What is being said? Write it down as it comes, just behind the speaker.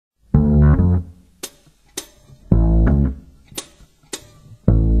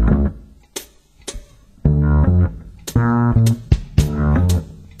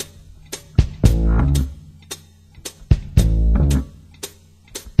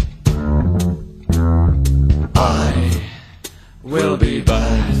will be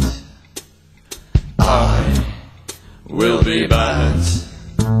bad. I will be bad.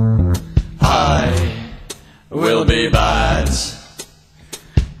 I will be bad.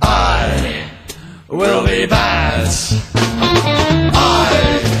 I will be bad. I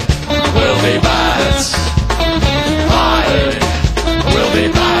will be bad. I will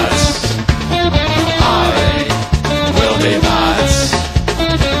be bad. I will be bad.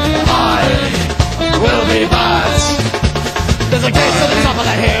 I will be bad. There's a gate to the top of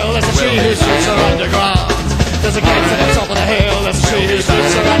the hill, there's a tree whose roots are underground. There's a gate to the top of the hill, there's a tree whose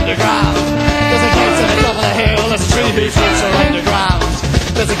roots are underground. There's a gate to the top of the hill, there's a tree whose roots are underground.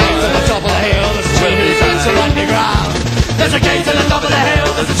 There's a gate to the top of the hill, there's a tree whose roots are underground. There's a gate to the top of the hill,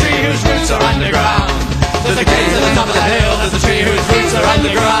 there's a tree whose roots are underground. There's a gate to the top of the hill, there's a tree whose roots are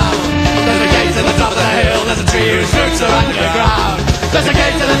underground. There's a gate to the top of the hill, there's a tree whose roots are underground. There's a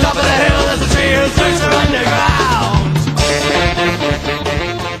gate to the top of the hill.